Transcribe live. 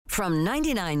From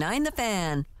 99.9 The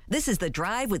Fan, this is The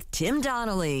Drive with Tim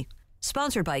Donnelly.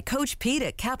 Sponsored by Coach Pete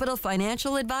at Capital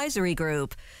Financial Advisory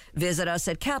Group. Visit us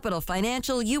at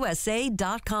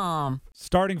capitalfinancialusa.com.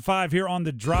 Starting five here on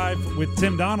The Drive with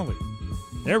Tim Donnelly.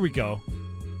 There we go.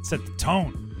 Set the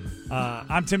tone.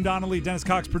 I'm Tim Donnelly, Dennis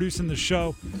Cox producing the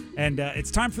show, and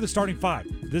it's time for the starting five.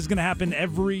 This is going to happen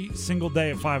every single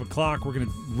day at 5 o'clock. We're going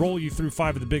to roll you through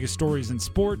five of the biggest stories in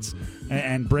sports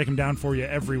and break them down for you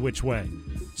every which way.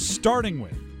 Starting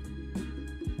with,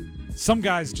 some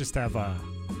guys just have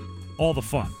all the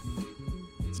fun.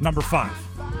 It's number 5.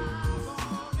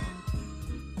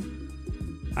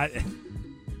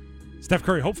 Steph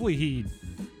Curry, hopefully he...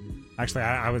 Actually,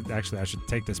 I should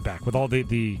take this back. With all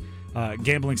the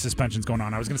gambling suspensions going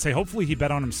on, I was going to say hopefully he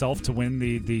bet on himself to win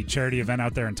the charity event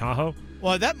out there in Tahoe.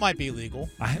 Well, that might be illegal.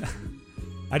 I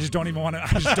just don't even want to.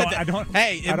 I don't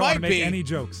want to make any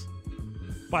jokes.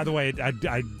 By the way,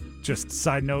 I just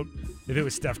side note. If it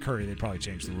was Steph Curry, they'd probably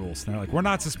change the rules. They're like, we're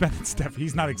not suspending Steph.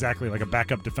 He's not exactly like a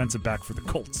backup defensive back for the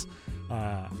Colts.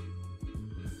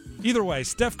 Either way,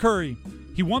 Steph Curry,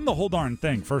 he won the whole darn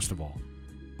thing, first of all.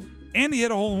 And he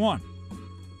hit a hole-in-one.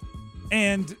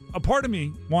 And a part of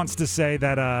me wants to say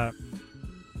that a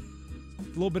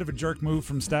little bit of a jerk move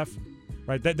from Steph,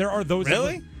 right? That there are those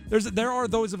really? There are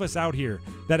those of us out here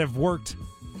that have worked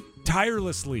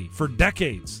tirelessly for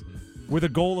decades with a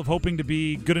goal of hoping to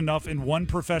be good enough in one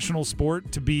professional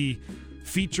sport to be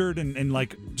featured and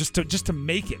like just to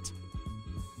make it.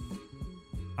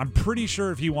 I'm pretty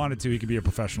sure if he wanted to, he could be a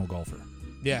professional golfer.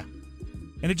 Yeah.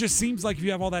 And it just seems like if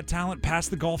you have all that talent, pass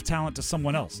the golf talent to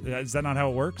someone else. Is that not how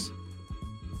it works?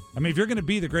 I mean, if you're going to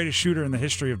be the greatest shooter in the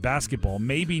history of basketball,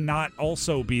 maybe not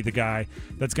also be the guy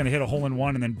that's going to hit a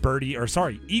hole-in-one and then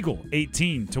eagle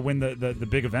 18 to win the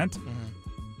big event.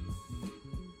 Mm-hmm.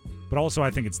 But also,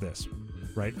 I think it's this,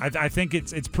 right? I think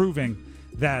it's proving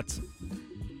that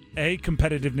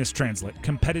competitiveness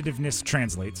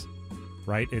translates,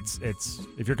 right? It's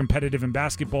if you're competitive in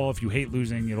basketball, if you hate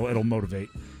losing, it'll motivate.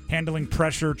 Handling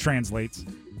pressure translates,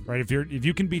 right? If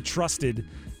you can be trusted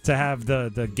to have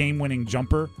the game-winning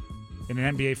jumper in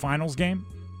an NBA Finals game,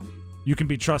 you can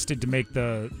be trusted to make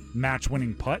the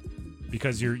match-winning putt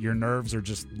because your nerves are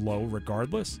just low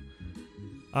regardless.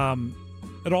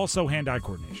 It also hand-eye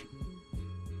coordination,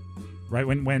 right?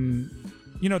 When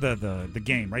you know the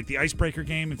game, right? The icebreaker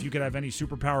game. If you could have any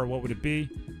superpower, what would it be?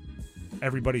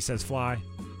 Everybody says fly.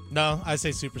 No, I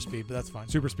say super speed, but that's fine.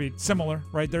 Super speed, similar,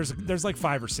 right? There's like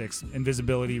 5 or 6.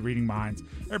 Invisibility, reading minds.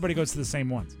 Everybody goes to the same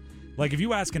ones. Like if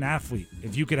you ask an athlete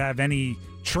if you could have any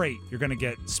trait, you're going to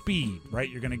get speed, right?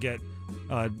 You're going to get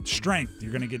strength.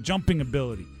 You're going to get jumping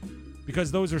ability.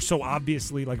 Because those are so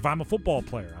obviously, like if I'm a football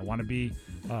player, I want to be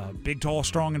big, tall,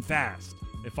 strong, and fast.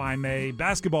 If I'm a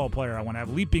basketball player, I want to have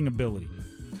leaping ability.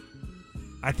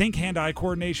 I think hand-eye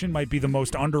coordination might be the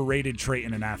most underrated trait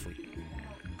in an athlete.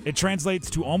 It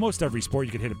translates to almost every sport.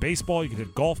 You could hit a baseball. You could hit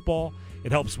a golf ball.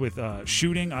 It helps with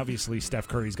shooting. Obviously, Steph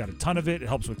Curry's got a ton of it. It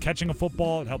helps with catching a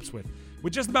football. It helps with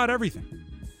just about everything.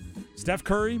 Steph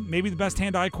Curry, maybe the best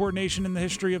hand-eye coordination in the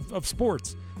history of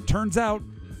sports. Turns out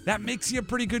that makes you a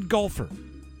pretty good golfer.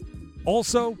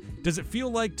 Also, does it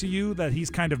feel like to you that he's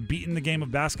kind of beaten the game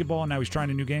of basketball and now he's trying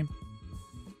a new game?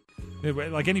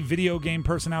 Like any video game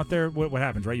person out there, what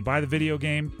happens, right? You buy the video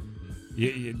game.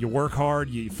 You work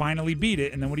hard, you finally beat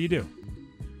it, and then what do?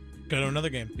 Go to another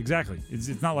game. Exactly.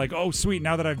 It's not like, oh, sweet,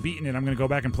 now that I've beaten it, I'm going to go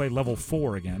back and play level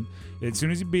 4 again. As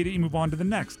soon as you beat it, you move on to the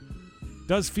next.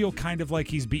 Does feel kind of like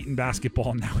he's beaten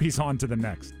basketball, and now he's on to the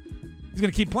next. He's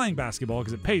going to keep playing basketball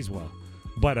because it pays well,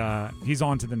 but he's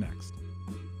on to the next.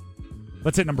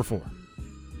 Let's hit number 4.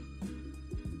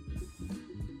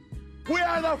 We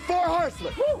are the 4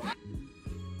 horsemen. Woo!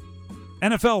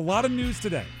 NFL, a lot of news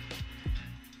today.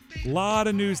 A lot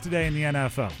of news today in the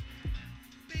NFL.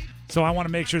 So I want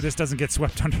to make sure this doesn't get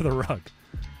swept under the rug.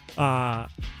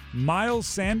 Miles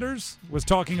Sanders was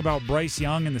talking about Bryce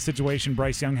Young and the situation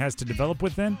Bryce Young has to develop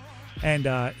within,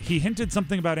 and he hinted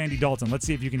something about Andy Dalton. Let's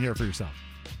see if you can hear it for yourself.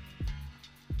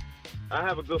 I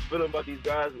have a good feeling about these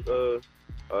guys.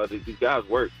 These guys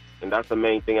work, and that's the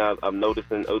main thing I've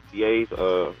noticed in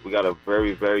OTAs. We got a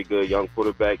very, very good young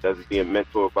quarterback that's being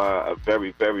mentored by a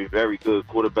very, very, very good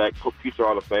quarterback, future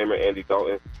Hall of Famer Andy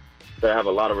Dalton, that I have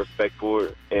a lot of respect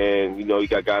for. And you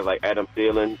got guys like Adam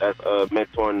Thielen that's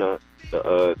mentoring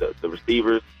the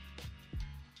receivers.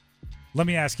 Let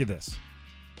me ask you this.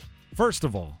 First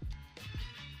of all,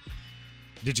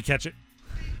 did you catch it?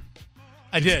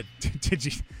 I did.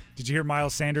 Did you hear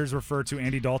Miles Sanders refer to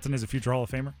Andy Dalton as a future Hall of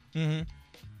Famer? Mm-hmm.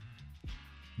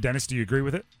 Dennis, do you agree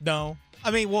with it? No. I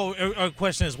mean, well, our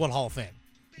question is what Hall of Fame?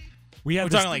 We had We're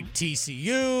this talking like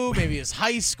TCU, maybe his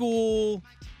high school.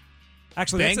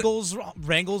 actually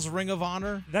Bengals Ring of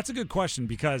Honor. That's a good question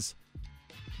because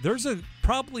there's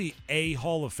probably a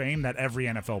Hall of Fame that every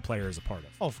NFL player is a part of.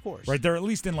 Oh, of course. Right, they're at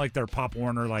least in like their Pop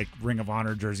Warner like Ring of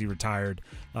Honor jersey retired,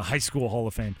 high school Hall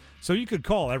of Fame. So you could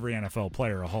call every NFL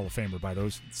player a Hall of Famer by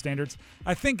those standards.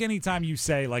 I think anytime you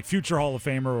say like future Hall of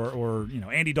Famer or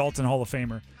Andy Dalton Hall of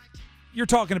Famer, you're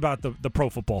talking about the Pro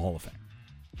Football Hall of Fame.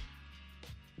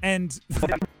 And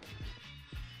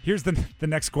here's the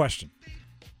next question.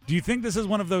 Do you think this is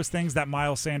one of those things that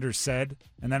Miles Sanders said,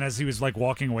 and then as he was like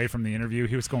walking away from the interview,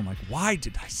 he was going like, why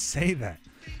did I say that?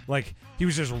 Like he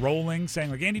was just rolling,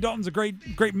 saying like Andy Dalton's a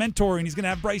great mentor and he's going to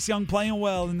have Bryce Young playing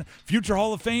well and future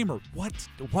Hall of Famer. What?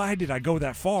 Why did I go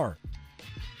that far?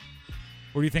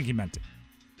 Or do you think he meant it?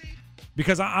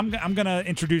 Because I'm going to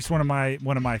introduce one of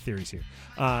my theories here.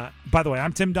 By the way,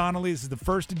 I'm Tim Donnelly. This is the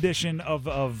first edition of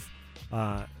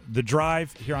The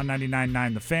Drive here on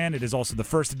 99.9 The Fan. It is also the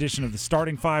first edition of the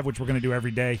Starting Five, which we're going to do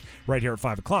every day right here at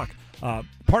 5 o'clock.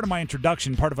 Part of my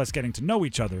introduction, part of us getting to know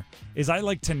each other, is I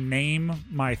like to name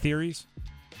my theories,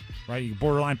 right? You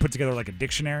borderline put together like a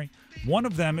dictionary. One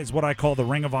of them is what I call the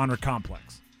Ring of Honor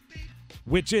complex,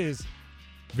 which is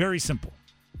very simple.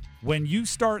 When you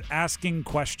start asking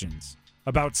questions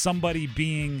about somebody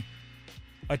being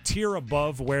a tier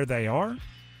above where they are,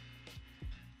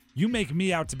 you make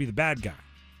me out to be the bad guy,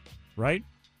 right?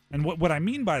 And what I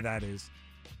mean by that is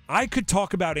I could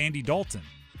talk about Andy Dalton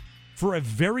for a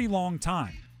very long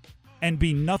time and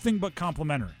be nothing but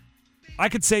complimentary. I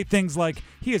could say things like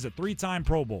he is a 3-time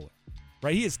Pro Bowler,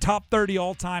 right? He is top 30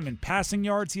 all-time in passing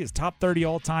yards. He is top 30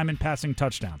 all-time in passing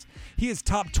touchdowns. He is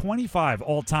top 25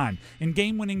 all-time in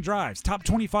game-winning drives, top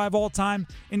 25 all-time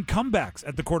in comebacks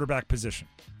at the quarterback position.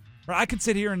 I could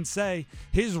sit here and say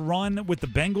his run with the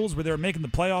Bengals, where they were making the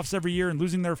playoffs every year and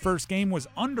losing their first game, was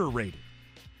underrated.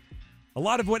 A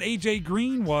lot of what A.J.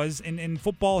 Green was in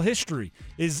football history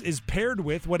is paired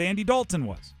with what Andy Dalton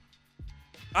was.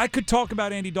 I could talk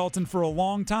about Andy Dalton for a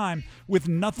long time with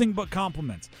nothing but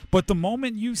compliments. But the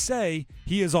moment you say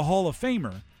he is a Hall of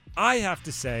Famer, I have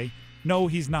to say, no,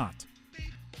 he's not.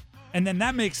 And then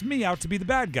that makes me out to be the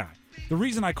bad guy. The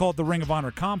reason I call it the Ring of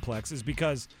Honor complex is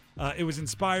because it was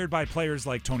inspired by players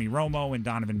like Tony Romo and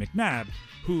Donovan McNabb,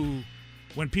 who,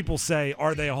 when people say,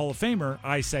 are they a Hall of Famer,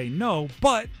 I say no,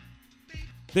 but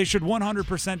they should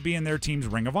 100% be in their team's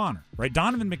Ring of Honor, right?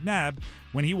 Donovan McNabb,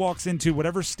 when he walks into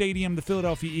whatever stadium the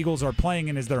Philadelphia Eagles are playing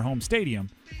in as their home stadium,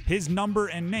 his number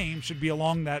and name should be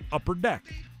along that upper deck.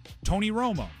 Tony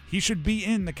Romo, he should be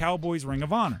in the Cowboys' Ring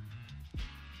of Honor.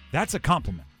 That's a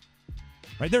compliment,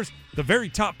 right? There's the very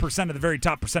top percent of the very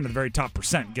top percent of the very top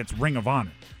percent gets Ring of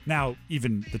Honor. Now,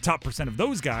 even the top percent of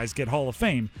those guys get Hall of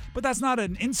Fame, but that's not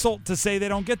an insult to say they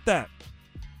don't get that.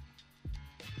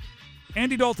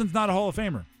 Andy Dalton's not a Hall of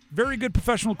Famer. Very good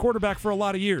professional quarterback for a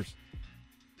lot of years.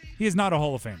 He is not a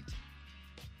Hall of Famer.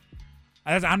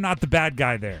 I'm not the bad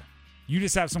guy there. You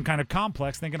just have some kind of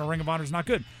complex thinking a Ring of Honor is not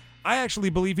good. I actually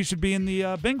believe he should be in the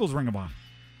Bengals Ring of Honor.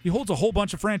 He holds a whole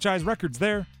bunch of franchise records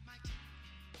there.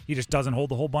 He just doesn't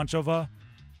hold a whole bunch of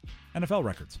NFL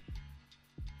records.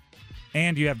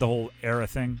 And you have the whole era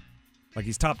thing. Like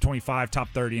he's top 25, top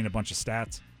 30 in a bunch of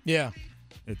stats. Yeah.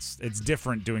 It's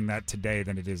different doing that today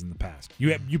than it is in the past.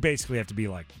 You basically have to be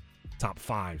like top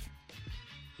 5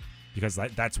 because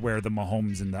that's where the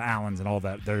Mahomes and the Allens and all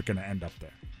that, they're going to end up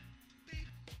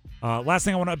there. Last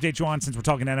thing I want to update you on since we're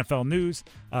talking NFL news.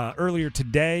 Earlier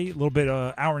today, a little bit,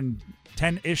 hour and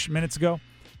 10-ish minutes ago,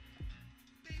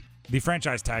 the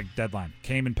franchise tag deadline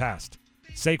came and passed.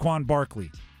 Saquon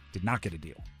Barkley did not get a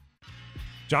deal.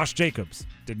 Josh Jacobs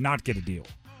did not get a deal.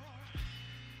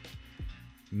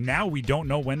 Now we don't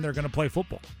know when they're going to play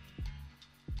football.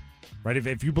 Right?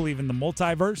 If you believe in the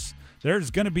multiverse, there's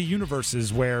going to be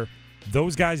universes where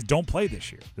those guys don't play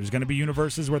this year. There's going to be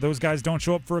universes where those guys don't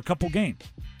show up for a couple games.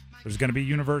 There's going to be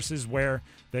universes where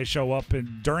they show up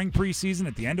during preseason,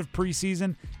 at the end of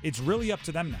preseason. It's really up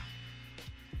to them now.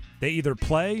 They either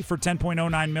play for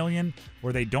 $10.09 million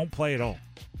or they don't play at all.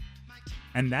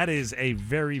 And that is a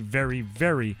very, very,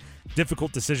 very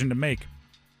difficult decision to make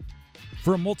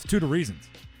for a multitude of reasons.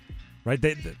 Right?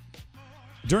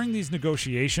 During these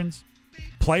negotiations,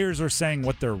 players are saying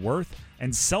what they're worth,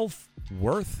 and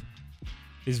self-worth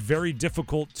is very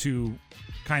difficult to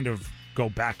kind of go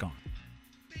back on.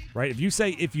 Right? If you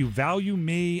say, if you value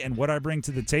me and what I bring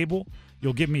to the table,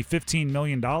 you'll give me $15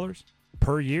 million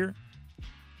per year,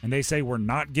 and they say we're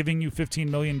not giving you $15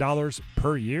 million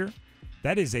per year,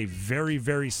 that is a very,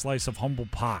 very slice of humble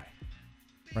pie.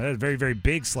 Right? That's a very, very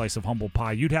big slice of humble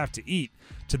pie you'd have to eat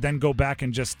to then go back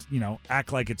and just,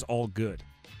 act like it's all good.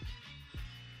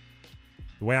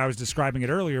 The way I was describing it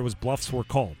earlier was bluffs were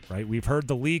called, right? We've heard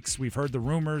the leaks, we've heard the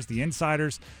rumors, the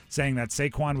insiders saying that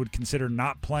Saquon would consider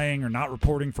not playing or not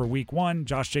reporting for week 1.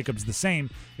 Josh Jacobs the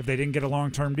same if they didn't get a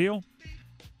long-term deal.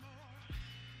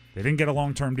 They didn't get a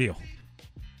long-term deal.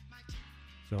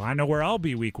 So I know where I'll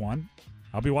be week 1.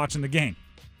 I'll be watching the game.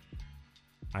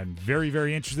 I'm very,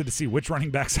 very interested to see which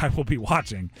running backs I will be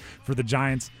watching for the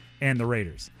Giants and the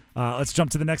Raiders. Let's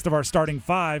jump to the next of our starting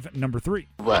 5, number 3.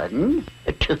 1,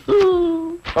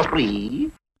 2,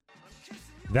 3.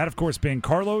 That, of course, being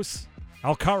Carlos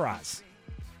Alcaraz.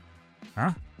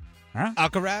 Huh?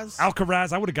 Alcaraz?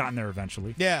 Alcaraz. I would have gotten there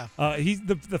eventually. Yeah. He's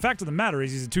the fact of the matter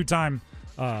is he's a 2-time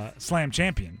slam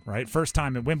champion, right? First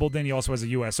time at Wimbledon. He also has a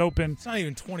U.S. Open. It's not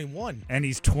even 21. And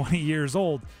he's 20 years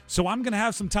old. So I'm going to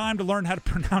have some time to learn how to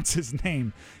pronounce his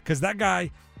name because that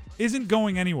guy isn't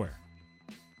going anywhere.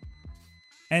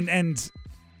 And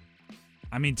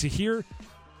I mean, to hear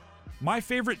my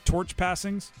favorite torch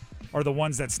passings are the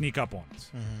ones that sneak up on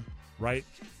us, right?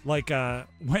 Like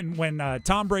when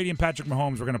Tom Brady and Patrick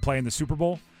Mahomes were going to play in the Super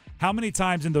Bowl, how many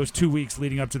times in those 2 weeks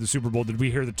leading up to the Super Bowl did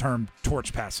we hear the term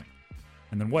torch passing?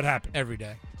 And then what happened? Every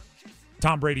day.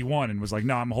 Tom Brady won and was like,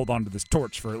 no, I'm going to hold on to this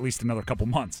torch for at least another couple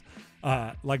months.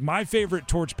 Like my favorite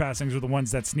torch passings are the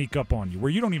ones that sneak up on you, where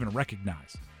you don't even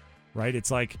recognize, right?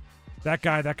 It's like, that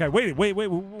guy, wait,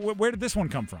 where did this one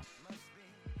come from?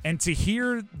 And to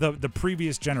hear the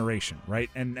previous generation, right?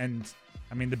 And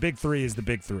I mean, the big 3 is the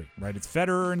big 3, right? It's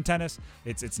Federer in tennis,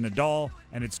 it's Nadal,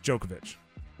 and it's Djokovic.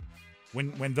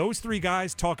 When those 3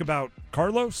 guys talk about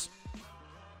Carlos,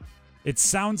 it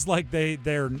sounds like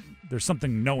there's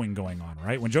something knowing going on,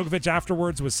 right? When Djokovic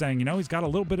afterwards was saying, he's got a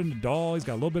little bit of Nadal, he's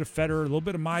got a little bit of Federer, a little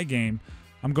bit of my game,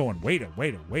 I'm going, wait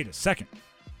a second.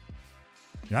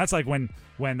 That's like when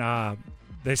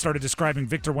they started describing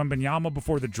Victor Wembanyama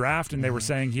before the draft, and they were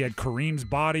saying he had Kareem's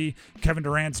body, Kevin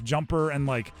Durant's jumper, and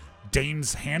like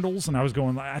Dame's handles, and I was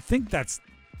going, I think that's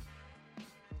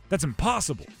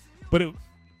impossible. But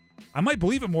I might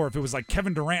believe it more if it was like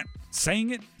Kevin Durant saying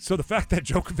it. So the fact that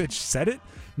Djokovic said it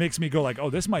makes me go like, oh,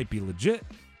 this might be legit,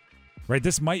 right?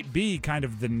 This might be kind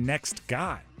of the next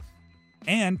guy,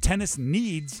 and tennis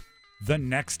needs the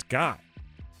next guy.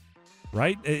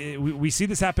 Right? We see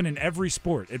this happen in every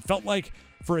sport. It felt like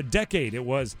for a decade it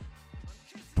was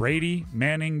Brady,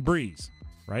 Manning, Breeze,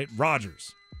 right?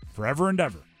 Rodgers, forever and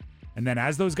ever. And then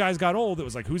as those guys got old, it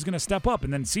was like, who's going to step up?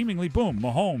 And then seemingly, boom,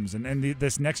 Mahomes. And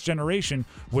this next generation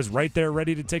was right there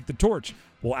ready to take the torch.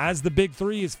 Well, as the big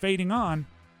 3 is fading on,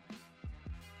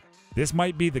 this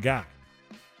might be the guy.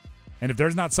 And if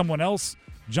there's not someone else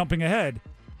jumping ahead,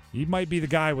 he might be the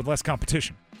guy with less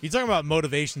competition. You talking about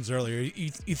motivations earlier. You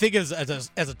think as a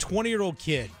 20-year-old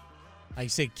kid, I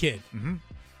say kid,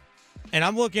 and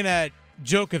I'm looking at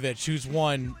Djokovic, who's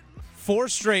won 4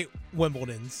 straight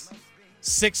Wimbledons,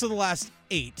 6 of the last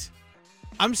 8.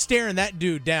 I'm staring that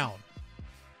dude down,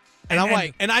 and I'm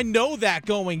like, and I know that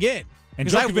going in. And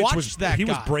Djokovic Djokovic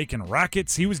was guy. breaking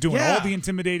rackets. He was doing all the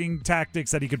intimidating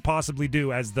tactics that he could possibly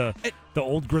do as the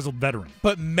old grizzled veteran.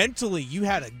 But mentally, you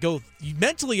had to go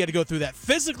through that.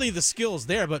 Physically, the skill's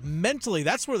there, but mentally,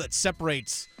 that's where that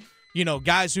separates,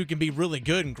 guys who can be really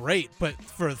good and great. But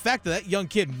for the fact that young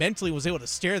kid mentally was able to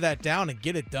stare that down and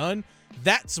get it done,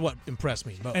 that's what impressed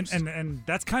me most. And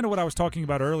that's kind of what I was talking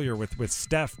about earlier with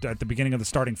Steph at the beginning of the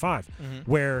starting 5,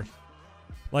 where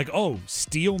like,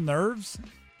 steel nerves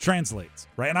translates,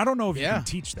 right? And I don't know if you can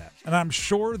teach that. And I'm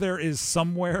sure there is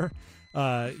somewhere,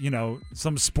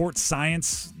 some sports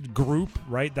science group,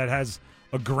 right, that has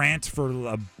a grant for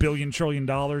 $1 billion trillion,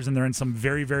 and they're in some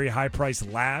very, very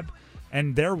high-priced lab,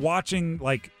 and they're watching,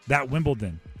 like, that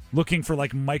Wimbledon, looking for,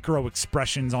 like, micro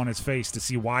expressions on his face to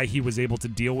see why he was able to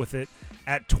deal with it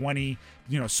at 20,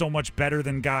 so much better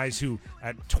than guys who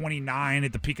at 29,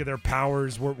 at the peak of their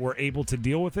powers, were able to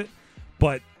deal with it.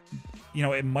 But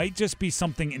it might just be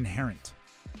something inherent,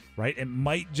 right? It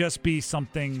might just be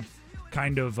something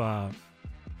kind of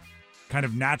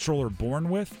natural or born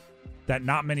with that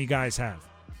not many guys have.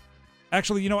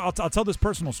 Actually, I'll tell this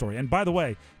personal story. And by the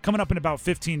way, coming up in about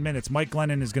 15 minutes, Mike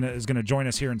Glennon is gonna join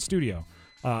us here in studio.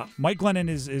 Mike Glennon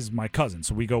is my cousin,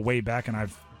 so we go way back, and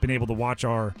I've been able to watch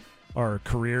our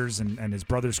careers and his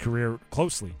brother's career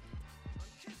closely.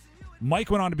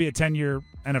 Mike went on to be a 10-year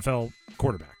NFL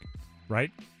quarterback,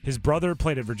 right? His brother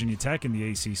played at Virginia Tech in the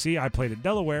ACC. I played at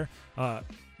Delaware.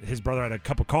 His brother had a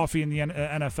cup of coffee in the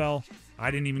NFL.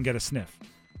 I didn't even get a sniff.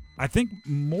 I think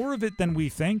more of it than we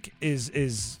think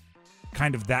is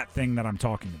kind of that thing that I'm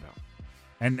talking about.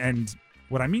 And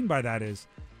what I mean by that is,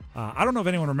 I don't know if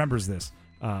anyone remembers this,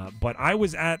 but I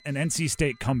was at an NC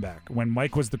State comeback when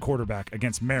Mike was the quarterback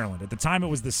against Maryland. At the time, it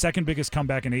was the second biggest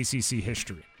comeback in ACC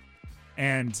history.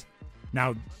 And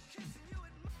now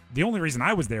the only reason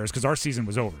I was there is because our season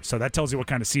was over. So that tells you what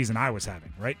kind of season I was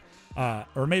having, right?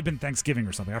 Or it may have been Thanksgiving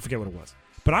or something. I forget what it was.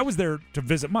 But I was there to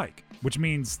visit Mike, which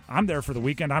means I'm there for the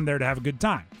weekend. I'm there to have a good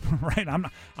time, right?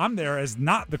 I'm there as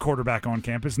not the quarterback on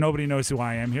campus. Nobody knows who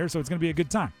I am here, so it's going to be a good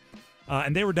time.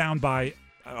 And they were down by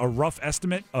a rough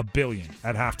estimate, $1 billion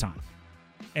at halftime.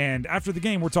 And after the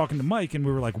game, we're talking to Mike, and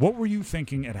we were like, what were you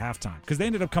thinking at halftime? Because they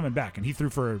ended up coming back, and he threw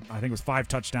for, I think it was 5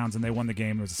 touchdowns, and they won the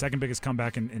game. It was the second biggest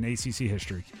comeback in ACC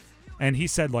history. And he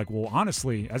said, like, well,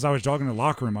 honestly, as I was jogging in the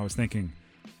locker room, I was thinking,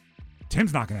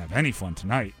 Tim's not going to have any fun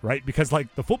tonight, right? Because,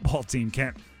 like, the football team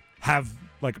can't have,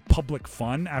 like, public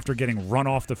fun after getting run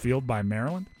off the field by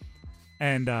Maryland.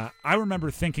 And I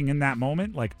remember thinking in that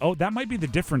moment, like, oh, that might be the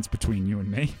difference between you and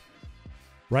me,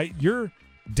 right? You're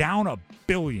down $1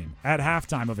 billion at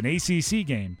halftime of an ACC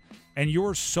game, and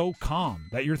you're so calm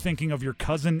that you're thinking of your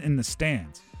cousin in the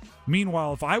stands.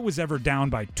 Meanwhile, if I was ever down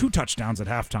by 2 touchdowns at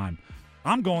halftime,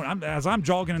 as I'm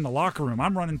jogging in the locker room,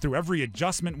 I'm running through every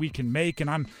adjustment we can make, and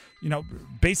I'm,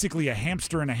 basically a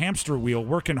hamster in a hamster wheel,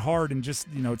 working hard, and just,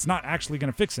 it's not actually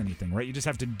going to fix anything, right? You just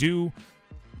have to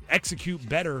execute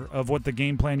better of what the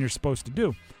game plan you're supposed to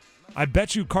do. I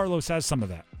bet you Carlos has some of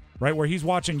that, right? Where he's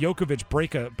watching Djokovic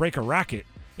break a racket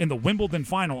in the Wimbledon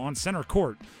final on center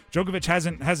court. Djokovic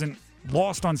hasn't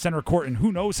lost on center court in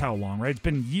who knows how long, right? It's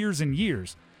been years and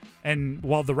years. And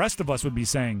while the rest of us would be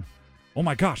saying, oh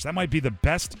my gosh, that might be the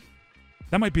best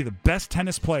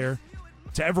tennis player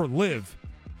to ever live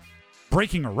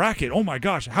breaking a racket. Oh my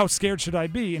gosh, how scared should I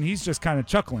be? And he's just kind of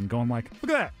chuckling, going like,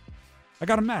 look at that. I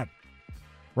got him mad.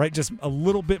 Right? Just a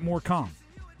little bit more calm.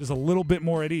 Just a little bit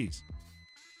more at ease.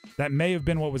 That may have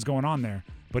been what was going on there.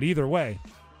 But either way,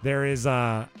 there's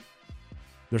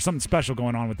something special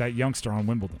going on with that youngster on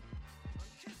Wimbledon.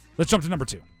 Let's jump to number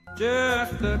 2.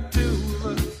 Just the two of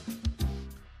us.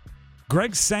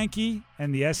 Greg Sankey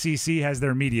and the SEC has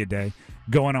their media day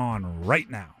going on right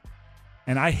now.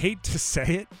 And I hate to say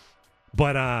it,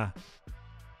 but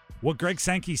what Greg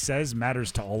Sankey says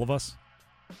matters to all of us.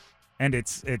 And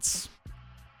it's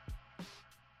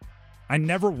I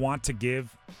never want to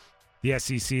give the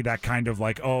SEC that kind of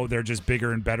like, oh, they're just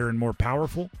bigger and better and more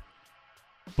powerful.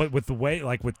 But with the way,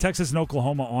 like with Texas and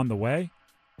Oklahoma on the way,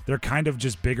 they're kind of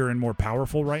just bigger and more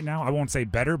powerful right now. I won't say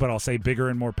better, but I'll say bigger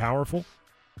and more powerful.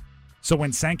 So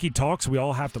when Sankey talks, we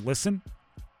all have to listen.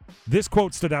 This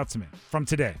quote stood out to me from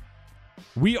today.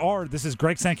 This is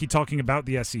Greg Sankey talking about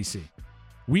the SEC.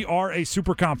 We are a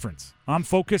super conference. I'm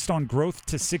focused on growth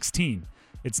to 16.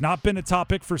 It's not been a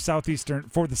topic for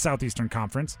the Southeastern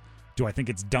Conference. Do I think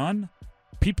it's done?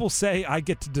 People say I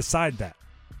get to decide that.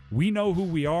 We know who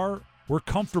we are. We're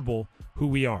comfortable who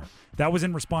we are. That was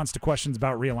in response to questions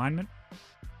about realignment.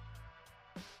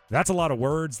 That's a lot of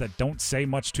words that don't say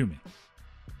much to me,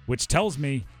 which tells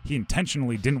me he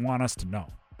intentionally didn't want us to know.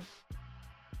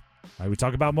 All right, we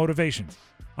talk about motivations.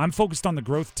 I'm focused on the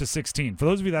growth to 16. For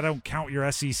those of you that don't count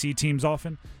your SEC teams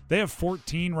often, they have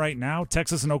 14 right now.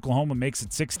 Texas and Oklahoma makes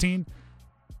it 16.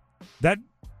 That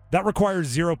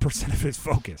requires 0% of his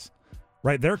focus,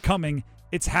 right? They're coming.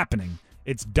 It's happening.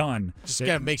 It's done. Just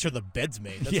got to make sure the bed's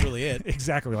made. That's really it.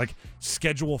 Exactly. Like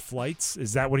schedule flights.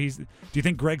 Is that what do you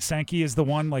think Greg Sankey is the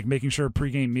one like making sure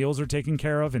pregame meals are taken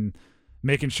care of and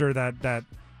making sure that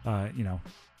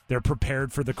they're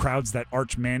prepared for the crowds that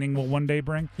Arch Manning will one day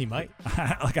bring? He might.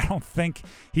 I don't think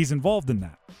he's involved in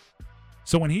that.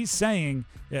 So when he's saying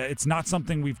it's not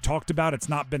something we've talked about, it's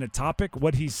not been a topic,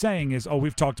 what he's saying is, oh,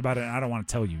 we've talked about it and I don't want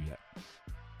to tell you yet.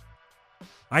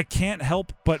 I can't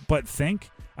help but think,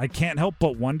 I can't help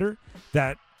but wonder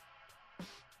that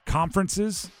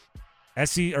conferences,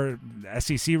 SEC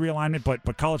realignment,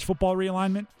 but college football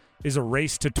realignment is a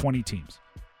race to 20 teams.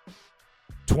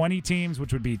 20 teams,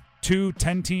 which would be 2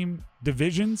 10-team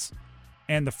divisions,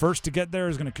 and the first to get there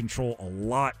is going to control a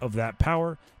lot of that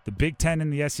power. The Big Ten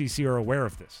and the SEC are aware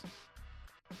of this.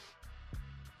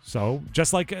 So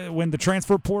just like when the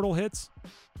transfer portal hits,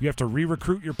 you have to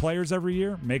re-recruit your players every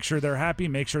year, make sure they're happy,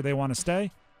 make sure they want to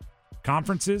stay.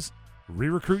 Conferences,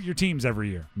 re-recruit your teams every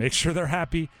year. Make sure they're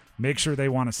happy, make sure they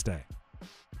want to stay.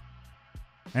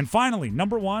 And finally,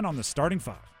 number 1 on the starting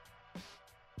 5.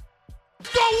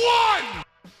 Go one!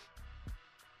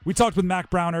 We talked with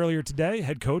Mack Brown earlier today,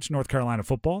 head coach, North Carolina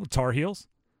football, the Tar Heels.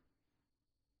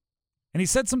 And he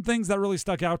said some things that really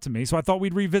stuck out to me, so I thought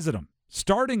we'd revisit them.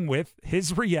 Starting with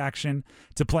his reaction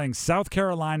to playing South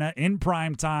Carolina in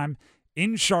primetime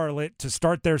in Charlotte to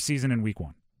start their season in Week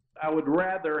 1. I would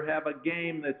rather have a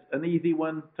game that's an easy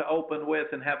one to open with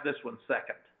and have this one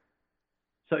second.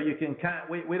 So you can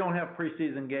we don't have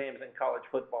preseason games in college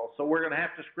football, so we're going to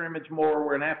have to scrimmage more.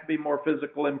 We're going to have to be more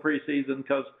physical in preseason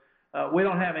because we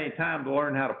don't have any time to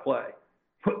learn how to play.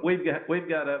 We've got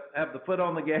to have the foot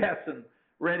on the gas and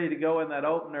ready to go in that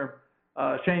opener.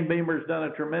 Shane Beamer's done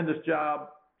a tremendous job.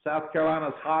 South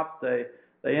Carolina's hot. They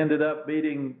ended up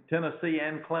beating Tennessee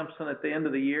and Clemson at the end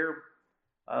of the year.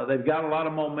 They've got a lot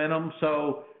of momentum.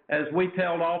 So as we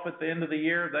tailed off at the end of the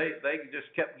year, they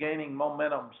just kept gaining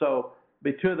momentum. So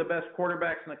be two of the best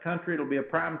quarterbacks in the country. It'll be a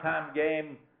primetime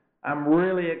game. I'm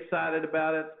really excited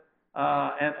about it,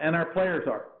 and our players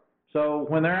are. So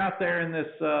when they're out there in this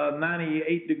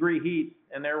 98-degree heat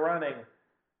and they're running,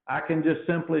 I can just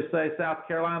simply say South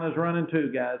Carolina's running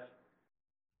too, guys.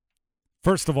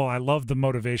 First of all, I love the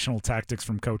motivational tactics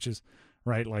from coaches,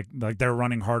 right? Like they're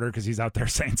running harder because he's out there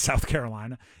saying South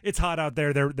Carolina. It's hot out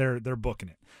there. They're booking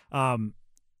it.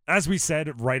 As we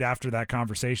said right after that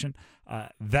conversation,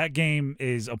 that game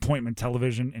is appointment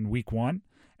television in week 1,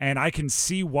 and I can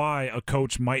see why a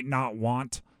coach might not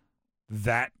want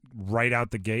that right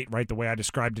out the gate, right? The way I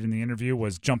described it in the interview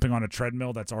was jumping on a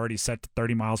treadmill that's already set to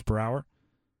 30 miles per hour,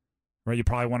 right? You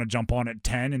probably want to jump on at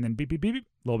 10 and then beep, beep, beep, beep,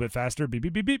 a little bit faster, beep,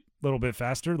 beep, beep, beep, a little bit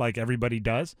faster, like everybody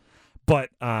does. But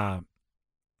for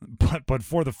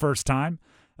the first time,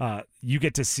 you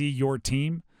get to see your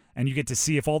team, and you get to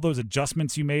see if all those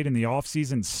adjustments you made in the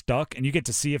offseason stuck, and you get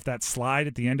to see if that slide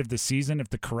at the end of the season, if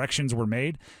the corrections were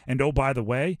made. And, oh, by the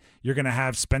way, you're going to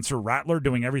have Spencer Rattler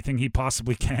doing everything he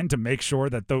possibly can to make sure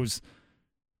that those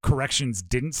corrections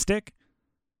didn't stick.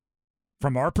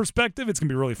 From our perspective, it's going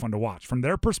to be really fun to watch. From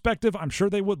their perspective, I'm sure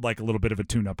they would like a little bit of a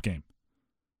tune-up game.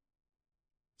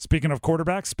 Speaking of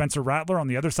quarterbacks, Spencer Rattler, on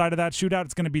the other side of that shootout,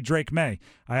 it's going to be Drake Maye.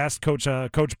 I asked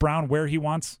Coach Brown where he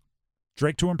wants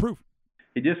Drake to improve.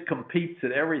 He just competes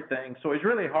at everything, so he's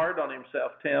really hard on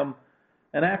himself, Tim.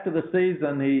 And after the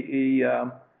season, he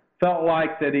felt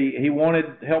like that he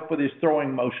wanted help with his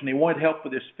throwing motion. He wanted help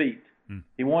with his feet.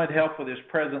 He wanted help with his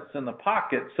presence in the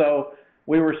pocket. So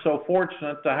we were so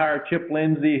fortunate to hire Chip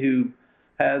Lindsey, who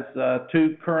has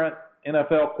 2 current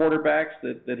NFL quarterbacks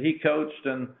that he coached,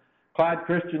 and Clyde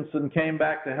Christensen came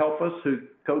back to help us, who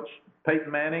coached Peyton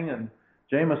Manning and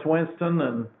Jameis Winston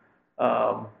and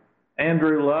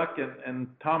Andrew Luck and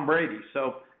Tom Brady.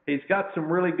 So he's got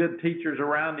some really good teachers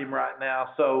around him right now.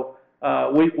 So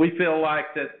we feel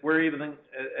like that we're even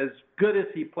as good as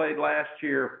he played last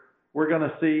year, we're going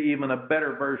to see even a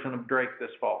better version of Drake this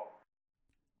fall.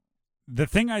 The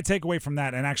thing I take away from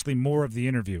that, and actually more of the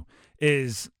interview,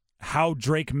 is how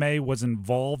Drake Maye was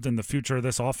involved in the future of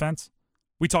this offense.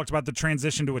 We talked about the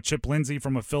transition to a Chip Lindsey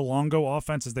from a Phil Longo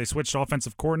offense as they switched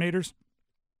offensive coordinators.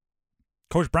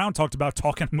 Coach Brown talked about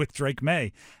talking with Drake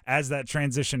Maye as that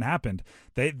transition happened.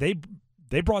 They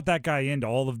brought that guy into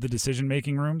all of the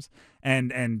decision-making rooms,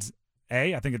 and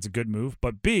A, I think it's a good move,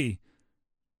 but B,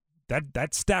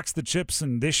 that stacks the chips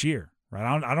in this year, right?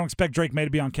 I don't expect Drake Maye to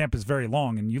be on campus very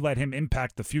long, and you let him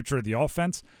impact the future of the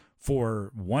offense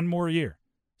for 1 more year.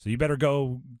 So you better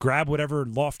go grab whatever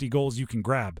lofty goals you can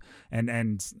grab,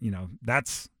 and you know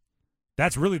that's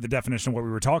really the definition of what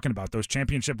we were talking about. Those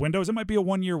championship windows. It might be a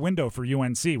 1-year window for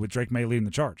UNC with Drake Maye leading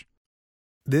the charge.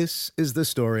 This is the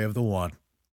story of the one.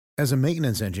 As a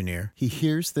maintenance engineer, he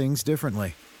hears things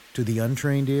differently. To the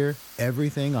untrained ear,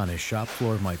 everything on his shop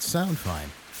floor might sound fine,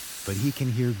 but he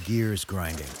can hear gears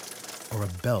grinding or a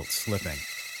belt slipping.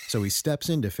 So he steps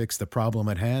in to fix the problem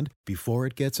at hand before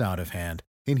it gets out of hand.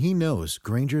 And he knows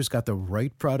Grainger's got the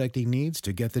right product he needs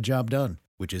to get the job done,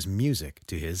 which is music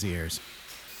to his ears.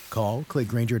 Call, click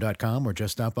Grainger.com, or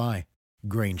just stop by.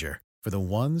 Grainger, for the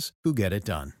ones who get it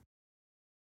done.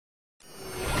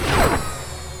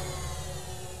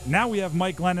 Now we have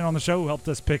Mike Glennon on the show who helped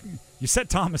us pick. You set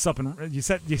Thomas up, and you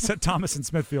set Thomas and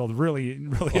Smithfield really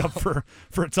up for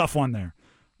a tough one there.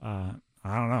 I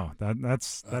don't know.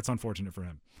 That's unfortunate for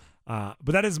him. But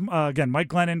that is, again, Mike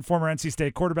Glennon, former NC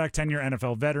State quarterback, 10-year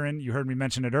NFL veteran. You heard me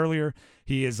mention it earlier.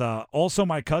 He is also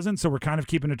my cousin, so we're kind of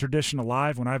keeping a tradition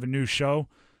alive. When I have a new show,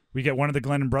 we get one of the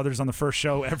Glennon brothers on the first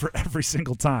show every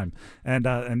single time. And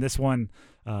this one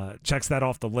checks that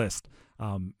off the list.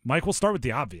 Mike, we'll start with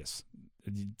the obvious.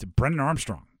 Brennan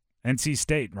Armstrong, NC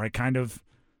State, right? Kind of,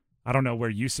 I don't know where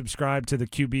you subscribe to the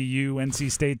QBU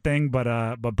NC State thing,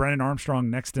 but Brennan Armstrong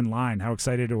next in line. How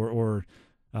excited or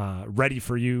ready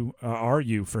for you are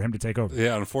you for him to take over?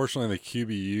 Yeah, unfortunately, the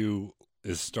QBU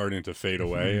is starting to fade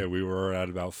away. We were at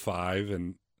about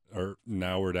 5, or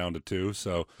now we're down to 2.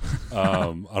 So I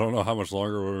don't know how much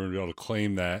longer we're going to be able to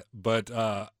claim that. But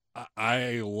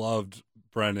I loved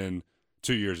Brennan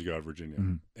 2 years ago at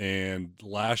Virginia. And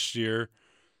last year,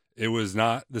 it was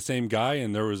not the same guy,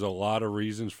 and there was a lot of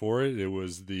reasons for it. It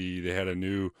was they had a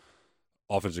new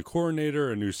offensive coordinator,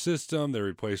 a new system. They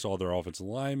replaced all their offensive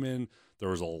linemen. There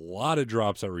was a lot of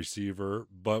drops at receiver,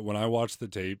 but when I watched the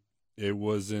tape, it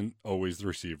wasn't always the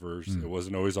receivers. It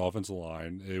wasn't always offensive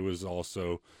line. It was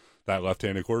also that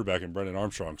left-handed quarterback in Brennan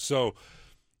Armstrong. So,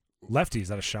 lefty, is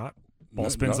that a shot? Ball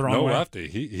spins the wrong way. No lefty.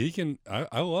 He can.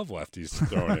 I love lefties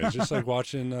throwing it. It's just like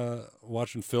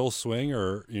watching Phil swing,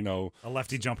 or a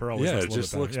lefty jumper always. Yeah, looks it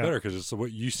just looks better because it's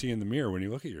what you see in the mirror when you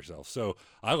look at yourself. So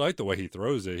I like the way he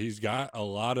throws it. He's got a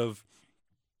lot of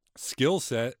skill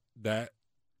set that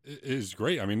is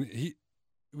great. I mean,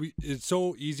 it's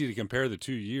so easy to compare the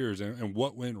 2 years and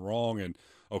what went wrong. And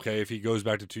okay, if he goes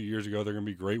back to 2 years ago, they're going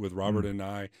to be great with Robert and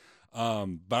I.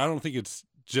 But I don't think it's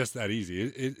just that easy.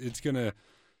 It's going to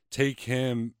take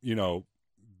him,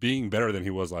 being better than he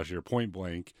was last year, point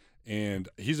blank. And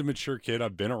he's a mature kid.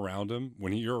 I've been around him.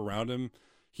 When you're around him,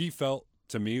 he felt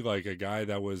to me like a guy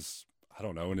that was, I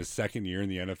don't know, in his second year in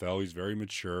the NFL. He's very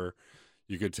mature.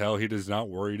 You could tell he is not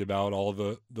worried about all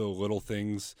the little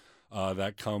things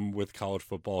that come with college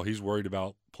football. He's worried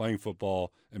about playing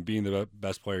football and being the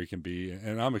best player he can be.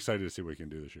 And I'm excited to see what he can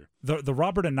do this year. The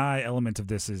Robert and I element of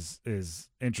this is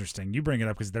interesting. You bring it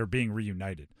up because they're being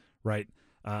reunited, right?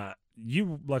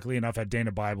 You, luckily enough, had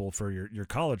Dana Bible for your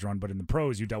college run, but in the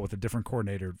pros, you dealt with a different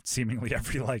coordinator seemingly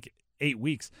every 8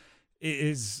 weeks.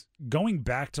 Is going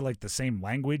back to the same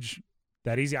language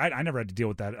that easy? I never had to deal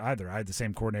with that either. I had the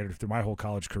same coordinator through my whole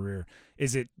college career.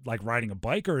 Is it like riding a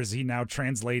bike, or is he now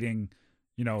translating,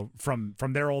 from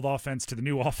their old offense to the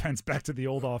new offense back to the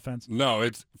old offense? No,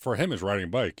 for him, it's riding a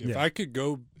bike.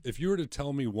 If you were to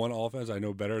tell me one offense I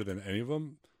know better than any of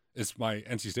them, it's my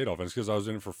NC State offense, because I was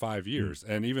in it for 5 years.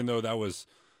 And even though that was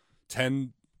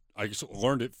 10, I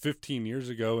learned it 15 years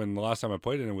ago, and the last time I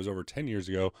played it was over 10 years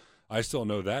ago, I still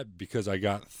know that because I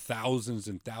got thousands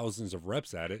and thousands of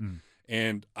reps at it.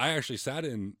 And I actually sat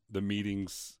in the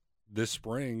meetings this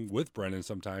spring with Brennan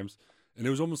sometimes, and it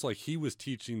was almost like he was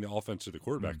teaching the offense to the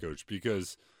quarterback coach,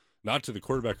 because not to the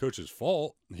quarterback coach's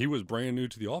fault, he was brand new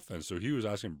to the offense. So he was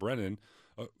asking Brennan,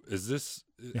 how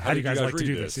do you guys like to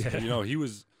do this? Yeah. He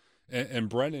was – and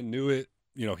Brennan knew it.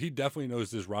 He definitely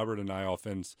knows this Robert and I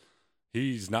offense.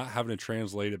 He's not having to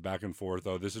translate it back and forth.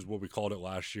 Oh, this is what we called it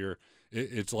last year.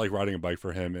 It's like riding a bike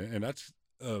for him, and that's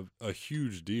a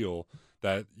huge deal,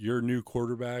 that your new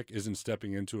quarterback isn't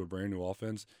stepping into a brand new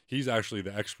offense. He's actually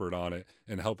the expert on it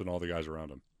and helping all the guys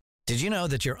around him. Did you know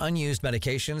that your unused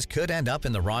medications could end up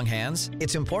in the wrong hands?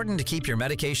 It's important to keep your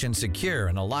medications secure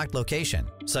in a locked location,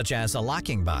 such as a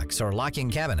locking box or locking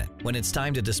cabinet. When it's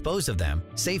time to dispose of them,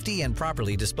 safely and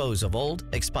properly dispose of old,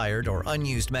 expired, or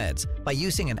unused meds by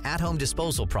using an at-home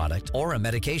disposal product or a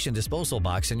medication disposal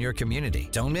box in your community.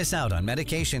 Don't miss out on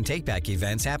medication take-back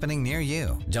events happening near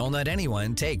you. Don't let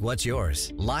anyone take what's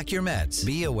yours. Lock your meds.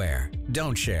 Be aware.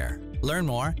 Don't share. Learn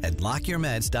more at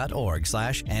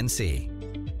lockyourmeds.org/NC.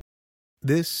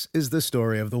 This is the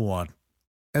story of the one.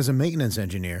 As a maintenance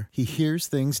engineer, he hears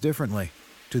things differently.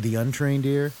 To the untrained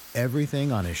ear,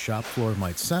 everything on his shop floor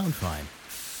might sound fine,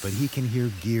 but he can hear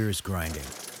gears grinding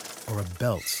or a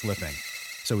belt slipping.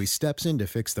 So he steps in to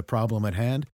fix the problem at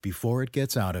hand before it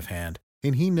gets out of hand.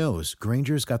 And he knows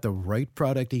Grainger's got the right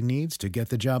product he needs to get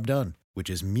the job done,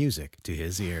 which is music to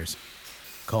his ears.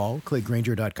 Call, click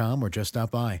Grainger.com, or just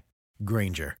stop by.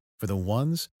 Grainger, for the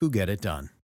ones who get it done.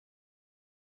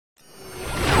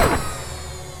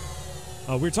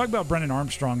 We were talking about Brennan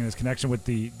Armstrong and his connection with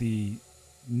the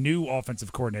new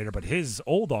offensive coordinator, but his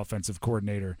old offensive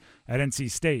coordinator at NC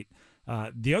State.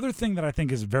 The other thing that I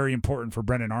think is very important for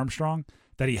Brennan Armstrong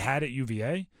that he had at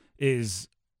UVA is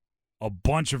a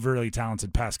bunch of really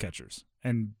talented pass catchers.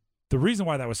 And the reason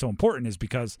why that was so important is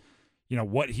because,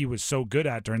 what he was so good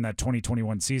at during that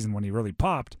 2021 season when he really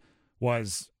popped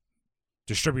was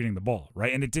distributing the ball,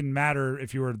 right? And it didn't matter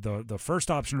if you were the first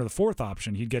option or the fourth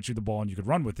option, he'd get you the ball and you could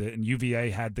run with it, and UVA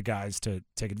had the guys to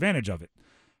take advantage of it.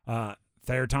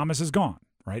 Thayer Thomas is gone,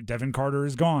 right? Devin Carter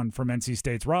is gone from NC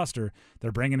State's roster.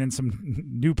 They're bringing in some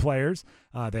new players.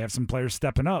 They have some players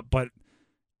stepping up, but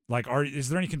is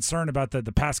there any concern about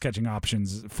the pass catching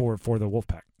options for the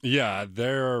Wolfpack? Yeah,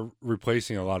 they're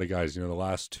replacing a lot of guys. The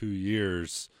last 2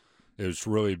 years, it's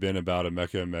really been about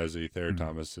Emeka Emezi, Thayer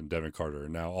Thomas, and Devin Carter.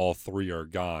 And now all three are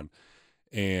gone.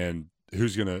 And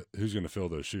who's gonna fill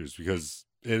those shoes? Because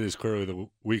it is clearly the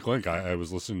weak link. I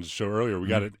was listening to the show earlier. We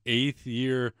got an eighth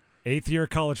year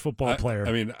college football player.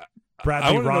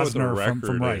 Bradley Rosner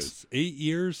from Rice. 8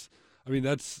 years.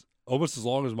 That's almost as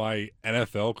long as my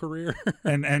NFL career.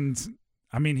 and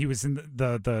he was in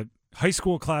the high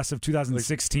school class of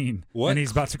 2016, what? and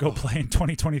he's about to go play in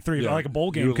 2023. Yeah. Like a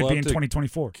bowl game could be in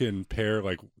 2024. Compare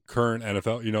like current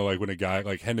NFL, like when a guy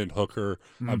like Hendon Hooker,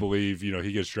 I believe,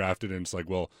 he gets drafted and it's like,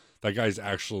 well, that guy's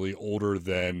actually older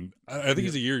than, I think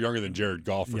he's a year younger than Jared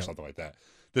Goff or something like that.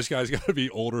 This guy's got to be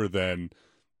older than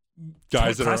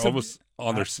guys that are almost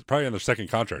probably on their second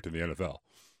contract in the NFL.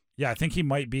 Yeah, I think he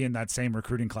might be in that same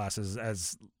recruiting class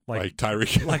as like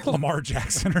Tyreek, like Lamar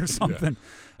Jackson or something.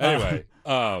 Yeah. Anyway,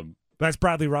 that's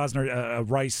Bradley Rosner, a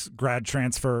Rice grad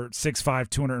transfer, 6'5",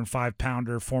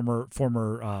 205-pounder,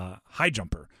 former high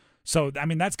jumper. So I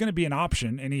mean that's going to be an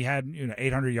option, and he had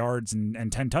 800 yards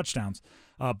and 10 touchdowns.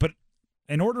 But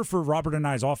in order for Robert and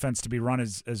I's offense to be run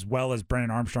as well as Brennan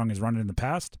Armstrong has run it in the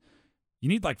past, you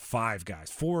need like 5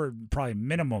 guys, 4 probably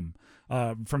minimum,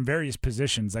 from various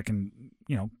positions that can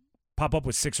pop up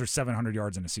with 600 or 700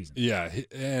 yards in a season. Yeah,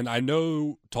 and I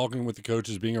know talking with the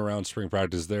coaches, being around spring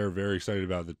practice, they're very excited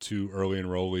about the 2 early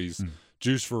enrollees,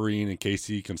 Juice Vereen and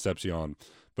KC Concepcion.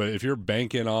 But if you're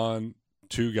banking on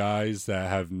 2 guys that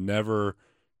have never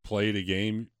played a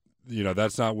game,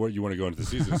 that's not what you want to go into the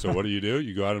season. So what do?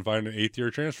 You go out and find an 8th-year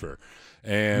transfer.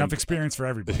 And enough experience for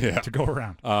everybody to go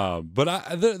around.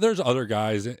 But there's other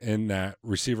guys in that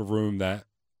receiver room that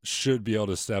should be able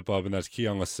to step up, and that's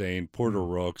Keon Lassane, Porter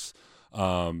Rooks,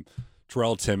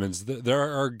 Terrell Timmons. There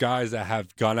are guys that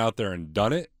have gone out there and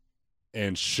done it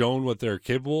and shown what they're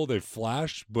capable. They've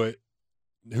flashed, but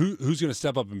who's going to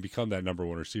step up and become that number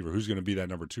 1 receiver? Who's going to be that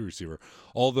number 2 receiver?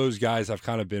 All those guys have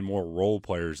kind of been more role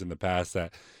players in the past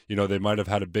that, they might have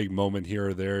had a big moment here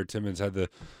or there. Timmons had the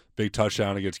big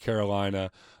touchdown against Carolina.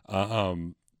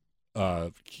 Keon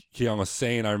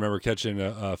Lassane, I remember catching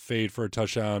a fade for a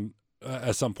touchdown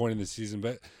at some point in the season.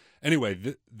 But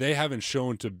anyway, they haven't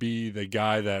shown to be the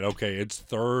guy that, okay, it's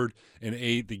 3rd and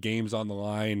 8, the game's on the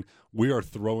line, we are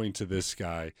throwing to this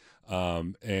guy.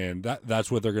 And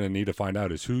that's what they're going to need to find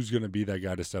out is who's going to be that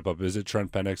guy to step up. Is it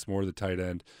Trent Penix, more the tight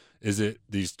end? Is it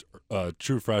these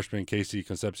true freshmen, KC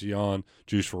Concepcion,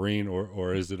 Juice Vereen,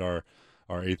 or is it our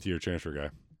 8th-year transfer guy?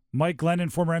 Mike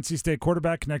Glennon, former NC State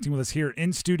quarterback, connecting with us here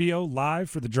in studio live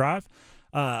for The Drive.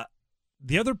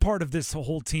 The other part of this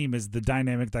whole team is the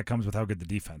dynamic that comes with how good the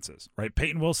defense is, right?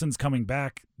 Peyton Wilson's coming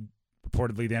back.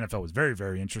 Reportedly, the NFL was very,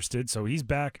 very interested. So he's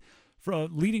back for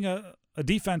leading a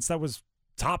defense that was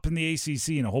top in the ACC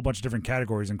in a whole bunch of different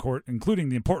categories, including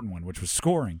the important one, which was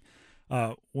scoring.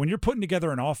 When you're putting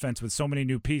together an offense with so many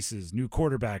new pieces, new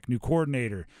quarterback, new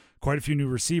coordinator, quite a few new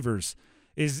receivers,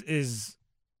 is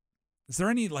there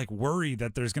any worry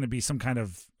that there's going to be some kind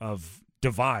of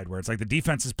divide where it's like the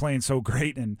defense is playing so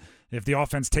great, and if the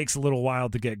offense takes a little while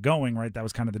to get going, right? That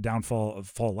was kind of the downfall of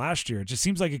fall last year. It just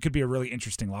seems like it could be a really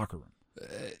interesting locker room.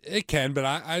 It can, but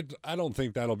I don't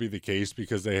think that'll be the case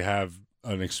because they have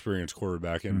an experienced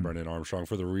quarterback in Brennan Armstrong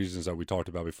for the reasons that we talked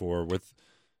about before.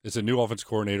 It's a new offensive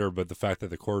coordinator, but the fact that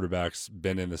the quarterback's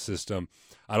been in the system,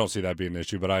 I don't see that being an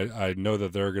issue. But I know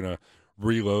that they're going to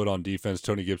reload on defense.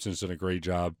 Tony Gibson's done a great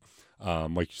job.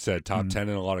 Like you said, top 10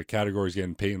 in a lot of categories.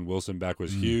 Getting Peyton Wilson back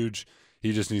was huge.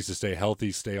 He just needs to stay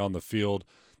healthy, stay on the field.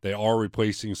 They are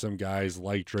replacing some guys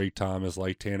like Drake Thomas,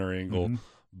 like Tanner Engel,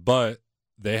 but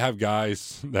they have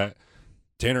guys that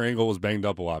Tanner Engel was banged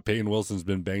up a lot. Peyton Wilson's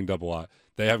been banged up a lot.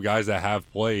 They have guys that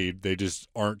have played. They just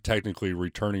aren't technically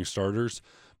returning starters,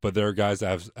 but there are guys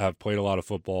that have played a lot of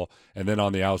football. And then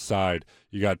on the outside,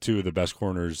 you got 2 of the best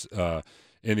corners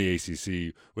in the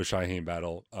ACC with Shaheem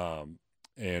Battle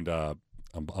and I'm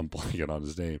blanking on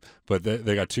his name, but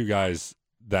they got 2 guys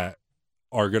that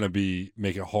are going to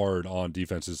make it hard on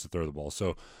defenses to throw the ball.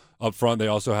 So up front, they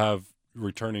also have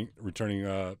returning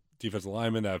defensive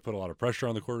linemen that have put a lot of pressure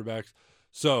on the quarterbacks.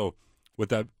 So with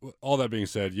that, all that being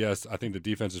said, yes, I think the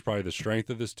defense is probably the strength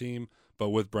of this team, but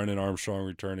with Brennan Armstrong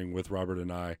returning, with Robert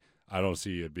and I don't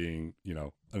see it being,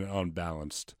 an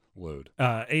unbalanced load.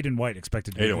 Aiden White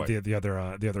expected to be the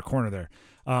other corner there.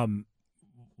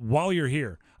 While you're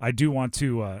here, I do want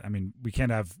to, we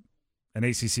can't have an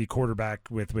ACC quarterback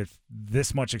with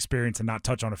this much experience and not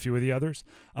touch on a few of the others.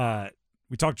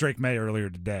 We talked Drake Maye earlier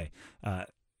today. A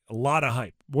lot of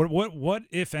hype. What,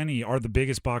 if any, are the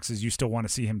biggest boxes you still want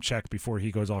to see him check before he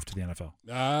goes off to the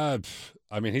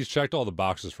NFL? He's checked all the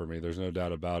boxes for me. There's no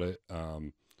doubt about it.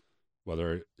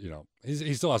 Whether,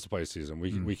 he still has to play a season.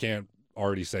 We can't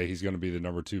already say he's going to be the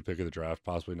number 2 pick of the draft,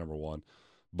 possibly number 1.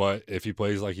 But if he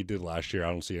plays like he did last year, I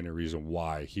don't see any reason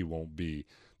why he won't be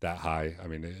that high.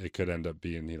 It could end up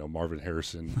being, Marvin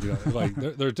Harrison.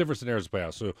 There are different scenarios to play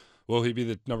out. So will he be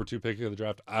the number 2 pick of the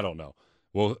draft? I don't know.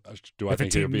 Well, do I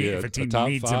think he'll be a top 5?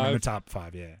 Him in the top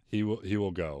 5, yeah. He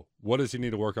will go. What does he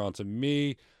need to work on? To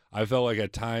me, I felt like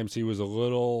at times he was a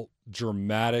little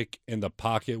dramatic in the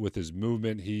pocket with his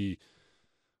movement. He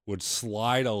would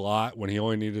slide a lot when he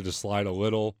only needed to slide a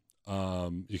little.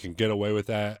 You can get away with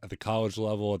that at the college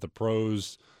level. At the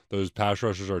pros, those pass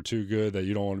rushers are too good that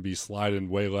you don't want to be sliding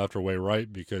way left or way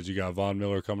right because you got Von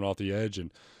Miller coming off the edge,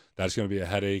 and that's going to be a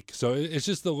headache. So it's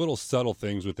just the little subtle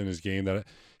things within his game that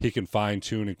he can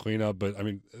fine-tune and clean up. But, I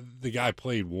mean, the guy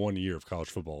played 1 year of college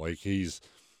football. Like, he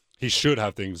should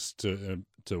have things to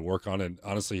work on, and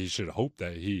honestly, he should hope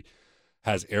that he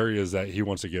has areas that he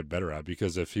wants to get better at,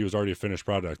 because if he was already a finished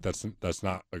product, that's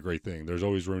not a great thing. There's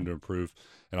always room to improve,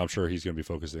 and I'm sure he's going to be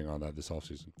focusing on that this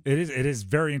offseason. It is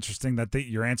very interesting that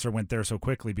your answer went there so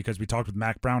quickly, because we talked with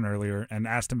Mack Brown earlier and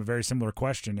asked him a very similar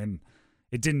question, and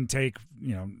it didn't take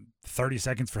 30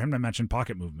 seconds for him to mention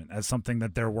pocket movement as something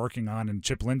that they're working on, and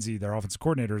Chip Lindsey, their offensive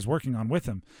coordinator, is working on with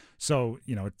him. So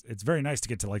it's very nice to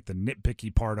get to like the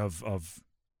nitpicky part of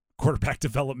quarterback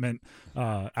development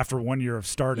after 1 year of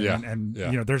starting, and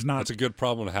there's not. That's a good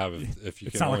problem to have if you.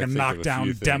 It's can not like a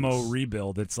knockdown demo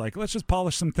rebuild. It's like, let's just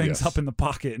polish some things up in the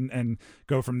pocket and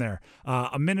go from there.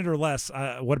 A minute or less.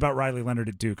 What about Riley Leonard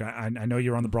at Duke? I know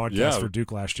you were on the broadcast for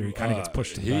Duke last year. He kind of gets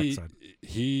pushed to the backside.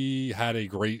 He had a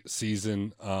great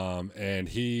season, and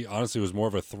he honestly was more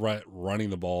of a threat running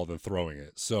the ball than throwing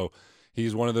it. So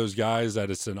he's one of those guys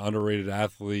that it's an underrated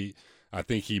athlete. I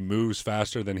think he moves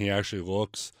faster than he actually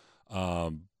looks.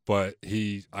 But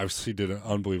he obviously did an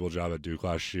unbelievable job at Duke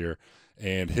last year,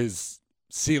 and his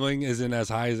ceiling isn't as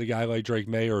high as a guy like Drake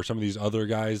Maye or some of these other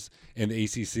guys in the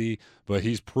ACC, but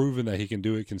he's proven that he can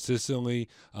do it consistently.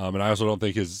 And I also don't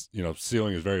think his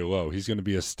ceiling is very low. He's going to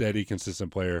be a steady,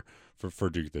 consistent player for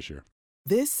Duke this year.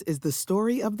 This is the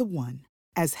story of the one.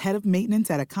 As head of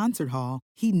maintenance at a concert hall,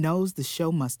 he knows the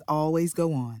show must always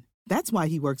go on. That's why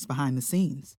he works behind the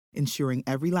scenes, ensuring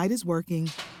every light is working,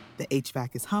 the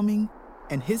HVAC is humming,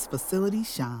 and his facility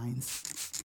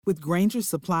shines. With Grainger's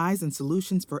supplies and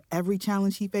solutions for every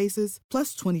challenge he faces,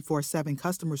 plus 24/7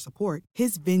 customer support,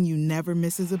 his venue never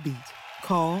misses a beat.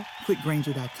 Call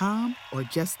quickgrainger.com or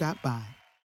just stop by.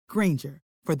 Grainger,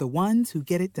 for the ones who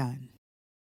get it done.